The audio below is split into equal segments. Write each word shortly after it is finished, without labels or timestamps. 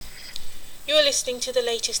You're listening to the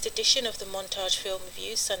latest edition of the Montage Film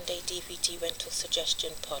Review Sunday DVD Rental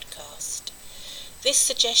Suggestion podcast. This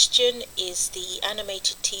suggestion is the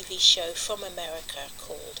animated TV show from America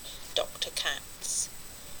called Dr. Katz.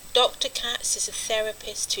 Dr. Katz is a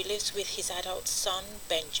therapist who lives with his adult son,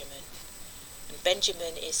 Benjamin. And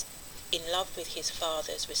Benjamin is in love with his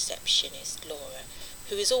father's receptionist, Laura,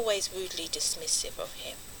 who is always rudely dismissive of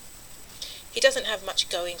him. He doesn't have much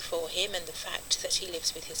going for him, and the fact that he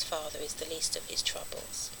lives with his father is the least of his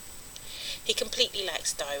troubles. He completely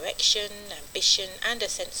lacks direction, ambition, and a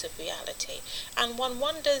sense of reality, and one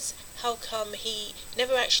wonders how come he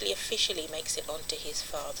never actually officially makes it onto his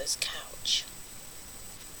father's couch.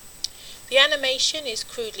 The animation is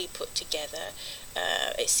crudely put together.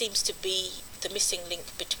 It seems to be the missing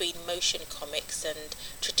link between motion comics and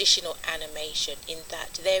traditional animation in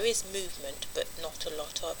that there is movement but not a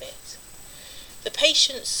lot of it. The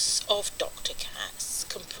patients of Dr. Katz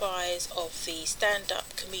comprise of the stand-up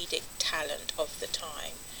comedic talent of the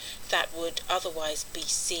time that would otherwise be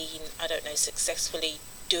seen, successfully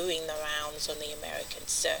doing the rounds on the American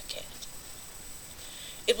circuit.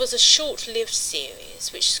 It was a short-lived series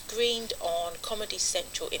which screened on Comedy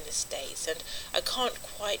Central in the States, and I can't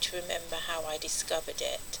quite remember how I discovered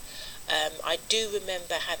it. I do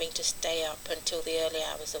remember having to stay up until the early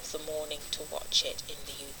hours of the morning to watch it in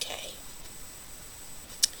the UK.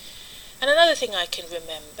 And another thing I can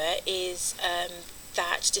remember is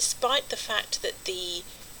that despite the fact that the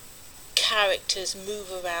characters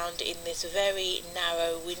move around in this very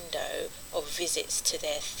narrow window of visits to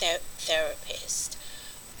their therapist,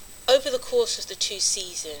 over the course of the 2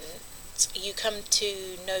 seasons, you come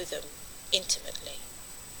to know them intimately.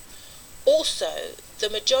 Also,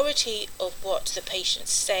 the majority of what the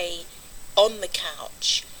patients say on the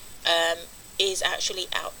couch is actually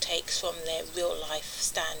outtakes from their real-life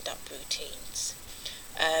stand-up routines.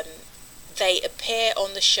 They appear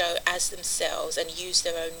on the show as themselves and use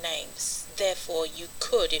their own names. Therefore, you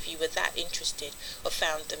could, if you were that interested or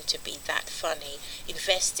found them to be that funny,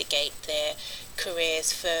 investigate their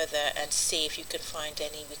careers further and see if you can find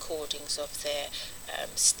any recordings of their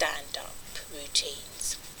stand-up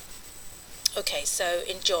routines. Okay, so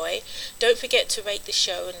enjoy. Don't forget to rate the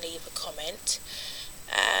show and leave a comment.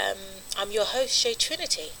 I'm your host, Shay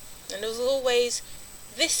Trinity, and as always,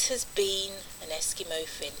 this has been an Eskimo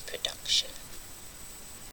Fin production.